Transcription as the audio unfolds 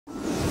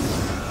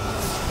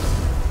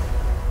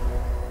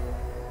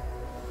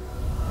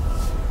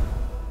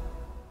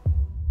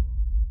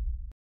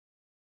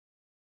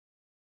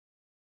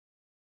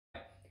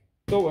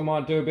thought we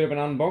might do a bit of an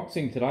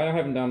unboxing today. I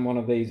haven't done one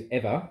of these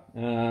ever,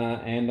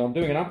 and I'm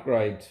doing an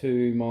upgrade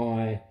to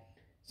my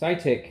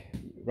Satec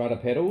rudder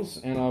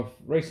pedals, and I've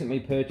recently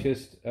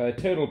purchased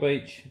Turtle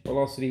Beach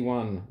Velocity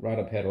 1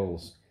 rudder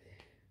pedals.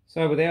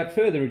 So without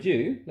further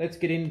ado, let's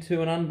get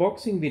into an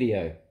unboxing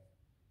video.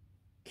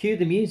 Cue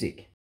the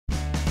music.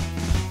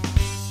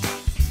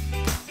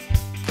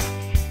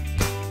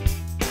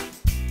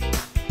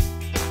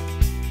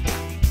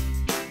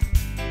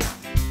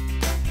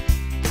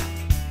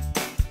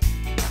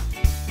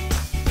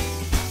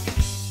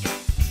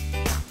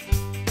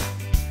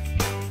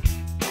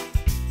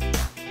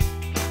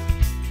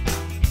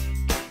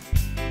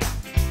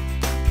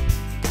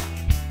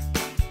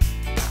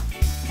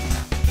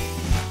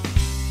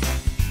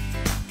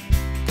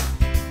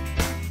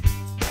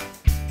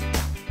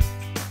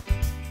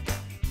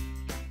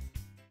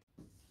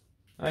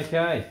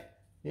 Okay,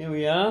 here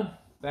we are,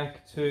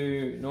 back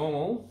to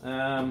normal.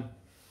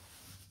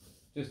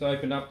 Just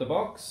opened up the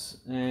box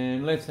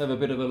and let's have a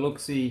bit of a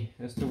look-see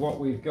as to what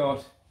we've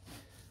got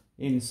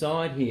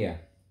inside here.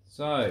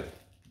 So,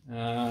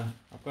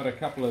 I've got a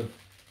couple of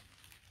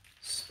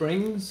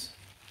springs.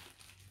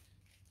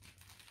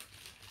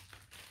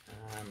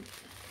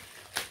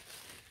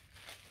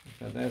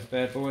 So those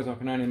bad boys, I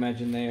can only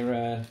imagine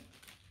they're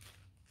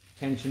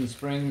tension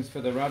springs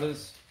for the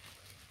rudders.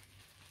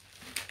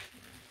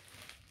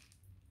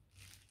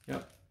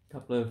 Yep, a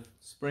couple of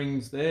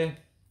springs there.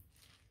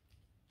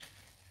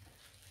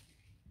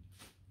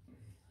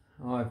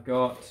 I've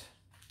got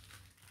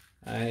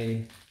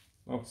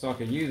looks like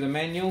a user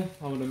manual,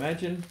 I would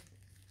imagine.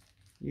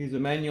 User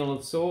manual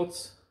of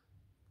sorts.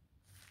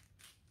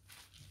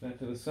 That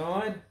to the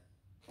side.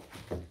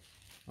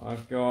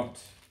 I've got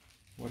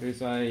what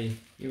is a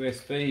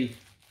USB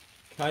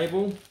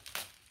cable.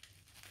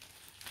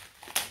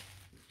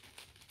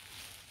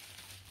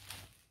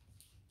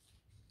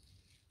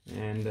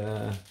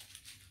 And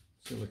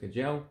silica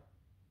gel,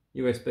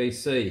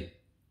 USB-C,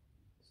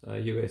 so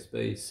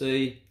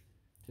USB-C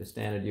to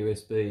standard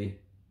USB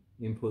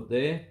input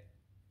there,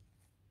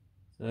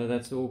 so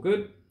that's all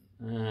good,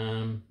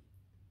 and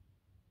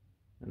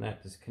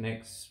that just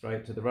connects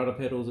straight to the rudder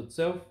pedals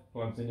itself,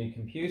 plugs in your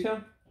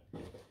computer,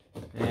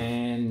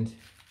 and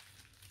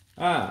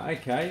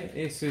okay,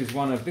 this is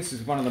one of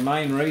the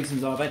main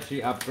reasons I've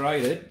actually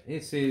upgraded.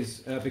 This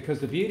is because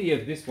the beauty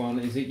of this one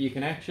is that you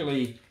can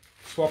actually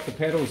swap the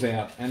pedals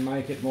out and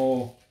make it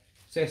more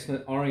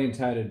Cessna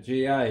orientated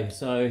GA.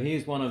 So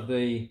here's one of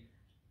the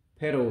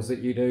pedals that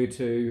you do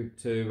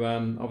to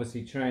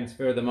obviously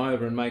transfer them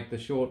over and make the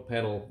short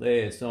pedal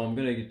there. So I'm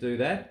going to do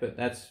that, but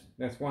that's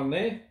one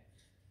there.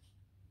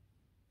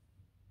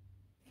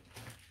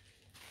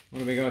 What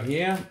have we got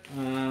here?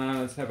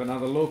 Let's have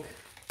another look.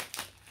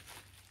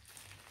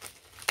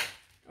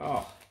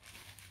 Oh,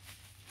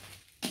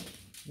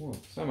 whoa,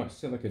 so much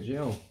silica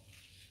gel.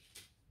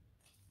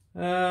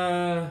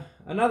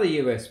 Another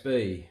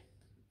USB,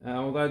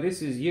 although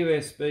this is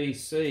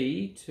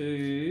USB-C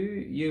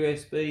to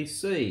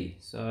USB-C,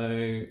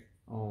 so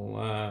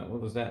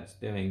what was that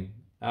doing?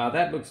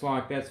 That looks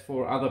like that's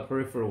for other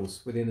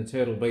peripherals within the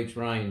Turtle Beach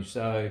range,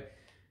 so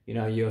you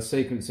know, you're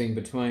sequencing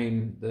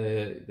between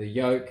the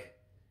yoke,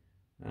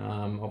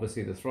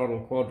 obviously the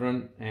throttle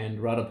quadrant and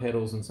rudder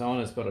pedals and so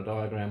on. It's got a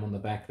diagram on the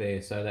back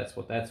there, so that's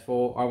what that's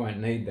for. I won't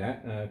need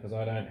that because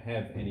I don't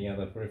have any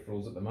other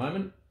peripherals at the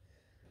moment.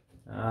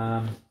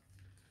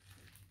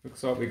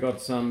 Looks like we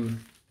got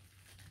some,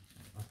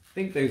 I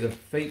think these are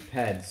feet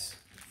pads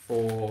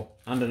for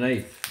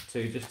underneath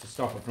just to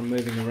stop it from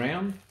moving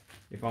around,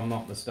 if I'm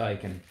not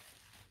mistaken.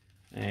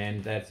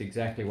 And that's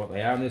exactly what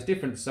they are. And there's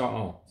different,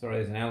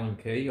 there's an Allen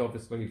key,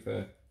 obviously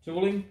for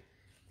tooling.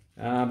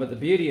 But the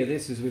beauty of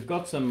this is we've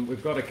got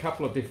a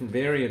couple of different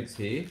variants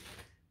here.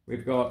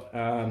 We've got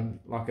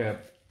like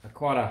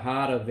quite a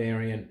harder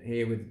variant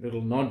here with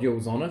little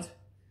nodules on it.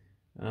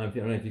 I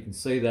don't know if you can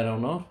see that or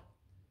not.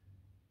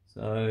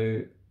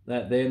 So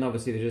that then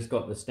obviously they've just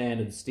got the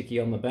standard sticky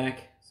on the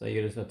back, so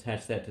you just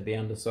attach that to the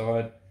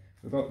underside.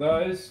 We've got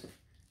those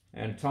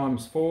and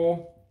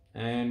 ×4,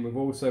 and we've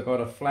also got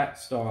a flat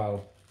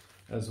style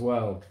as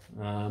well,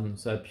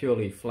 so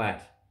purely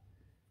flat.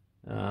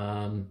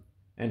 And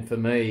for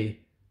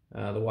me,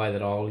 the way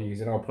that I'll use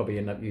it, I'll probably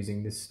end up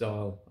using this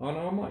style. Oh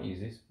no, I might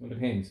use this, it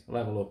depends, I'll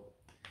have a look.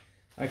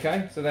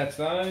 Okay, so that's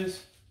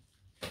those.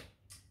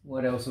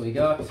 What else have we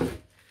got?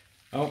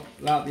 Oh,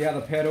 the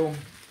other pedal.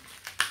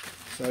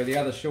 So the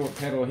other short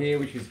pedal here,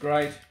 which is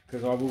great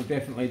because I will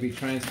definitely be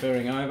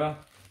transferring over.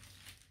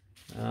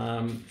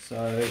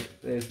 So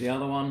there's the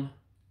other one,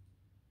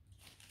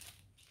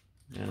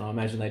 and I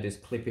imagine they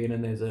just clip in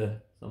and there's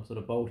some sort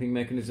of bolting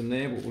mechanism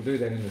there, but we'll do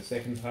that in the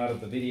second part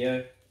of the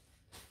video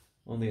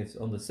on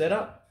the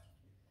setup.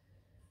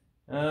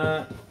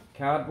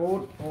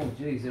 Cardboard. Oh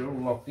geez, they're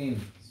all locked in.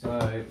 So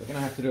we're going to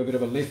have to do a bit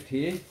of a lift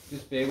here.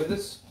 Just bear with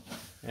us,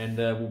 and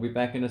we'll be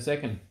back in a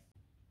second.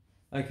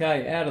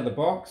 Okay, out of the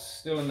box,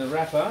 still in the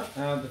wrapper.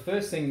 The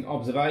first thing,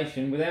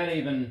 observation, without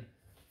even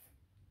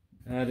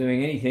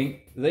doing anything,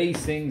 these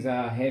things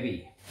are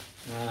heavy.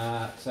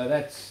 So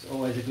that's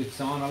always a good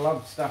sign. I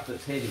love stuff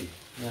that's heavy.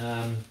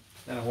 Don't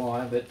know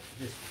why, but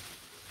just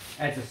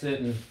adds a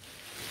certain,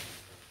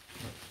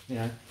 you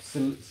know,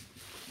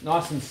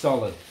 nice and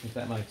solid, if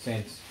that makes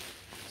sense.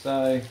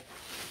 So,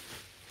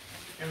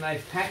 and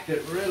they've packed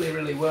it really,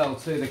 really well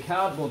too. The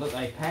cardboard that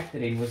they packed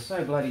it in was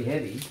so bloody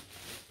heavy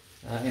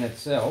in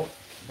itself.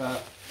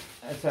 But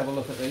let's have a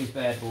look at these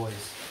bad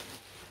boys.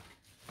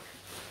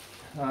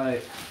 So,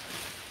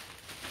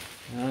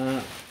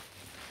 oh,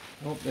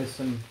 there's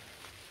some,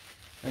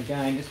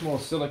 again, just more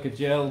silica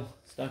gel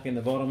stuck in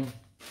the bottom,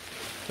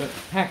 but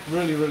packed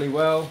really, really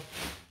well.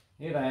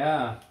 Here they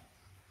are.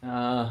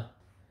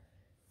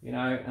 You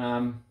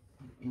know,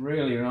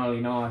 really,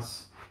 really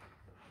nice.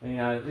 You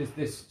know,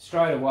 this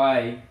straight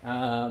away,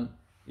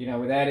 you know,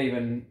 without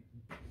even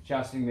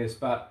adjusting this,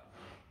 but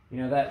you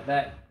know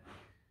that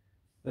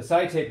the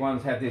Satec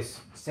ones have this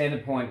center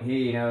point here,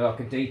 you know, like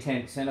a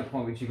detent center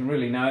point, which you can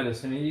really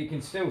notice, and you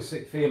can still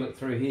feel it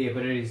through here,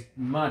 but it is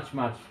much,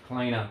 much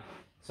cleaner.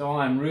 So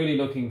I'm really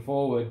looking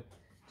forward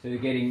to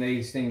getting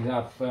these things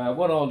up.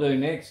 What I'll do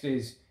next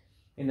is,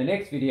 in the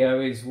next video,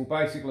 is we'll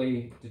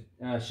basically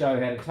show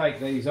how to take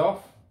these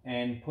off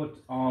and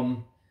put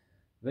on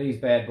these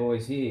bad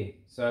boys here.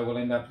 So we'll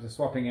end up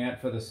swapping out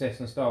for the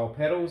Cessna style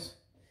pedals,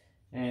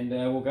 and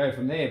we'll go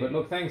from there. But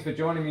look, thanks for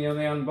joining me on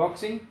the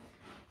unboxing.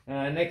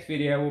 Next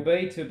video will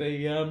be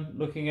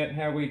looking at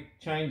how we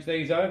change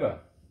these over.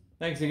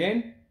 Thanks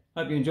again.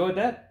 Hope you enjoyed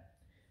that.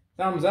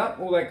 Thumbs up,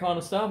 all that kind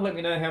of stuff. Let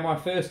me know how my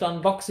first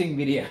unboxing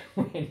video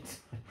went.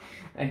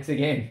 Thanks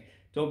again.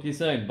 Talk to you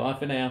soon. Bye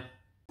for now.